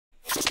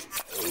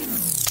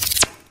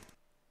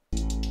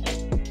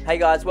Hey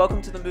guys,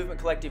 welcome to the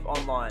Movement Collective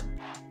Online.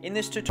 In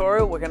this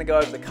tutorial, we're going to go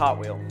over the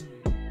cartwheel.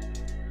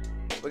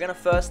 We're going to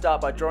first start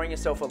by drawing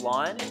yourself a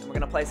line, and we're going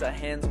to place our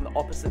hands on the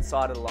opposite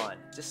side of the line,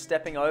 just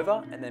stepping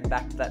over and then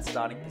back to that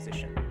starting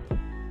position.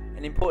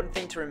 An important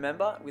thing to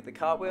remember with the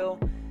cartwheel,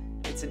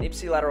 it's an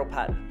ipsilateral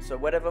pattern, so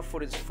whatever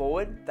foot is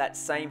forward, that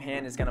same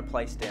hand is going to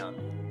place down.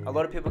 A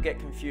lot of people get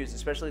confused,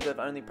 especially if they've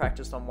only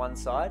practiced on one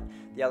side.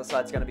 The other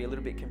side's going to be a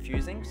little bit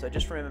confusing, so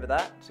just remember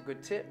that. It's a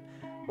good tip.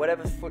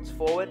 Whatever foot's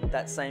forward,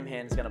 that same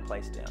hand is going to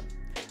place down.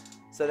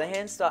 So the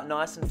hands start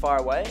nice and far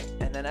away,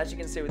 and then as you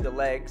can see with the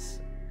legs,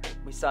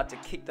 we start to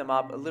kick them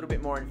up a little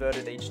bit more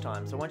inverted each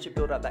time. So once you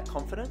build up that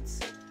confidence,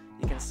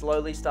 you can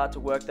slowly start to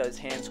work those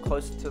hands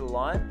closer to the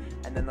line,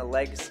 and then the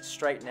legs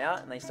straighten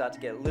out and they start to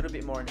get a little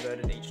bit more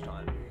inverted each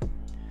time.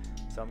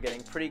 So I'm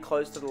getting pretty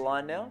close to the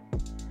line now.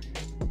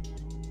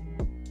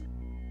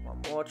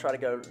 More, try to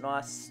go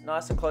nice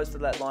and close to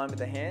that line with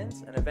the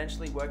hands, and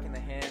eventually working the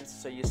hands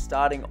so you're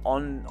starting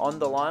on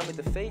the line with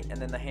the feet, and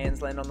then the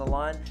hands land on the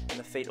line and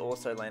the feet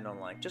also land on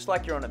the line, just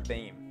like you're on a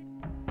beam.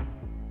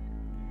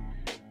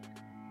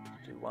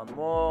 Do one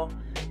more.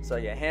 So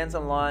yeah, hands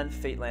on line,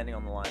 feet landing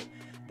on the line.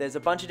 There's a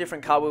bunch of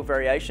different cartwheel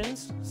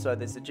variations, so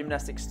there's the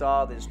gymnastic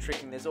style, there's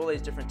tricking, there's all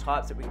these different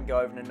types that we can go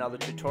over in another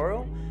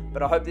tutorial,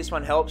 but I hope this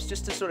one helps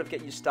just to sort of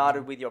get you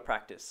started with your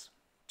practice.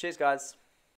 Cheers guys.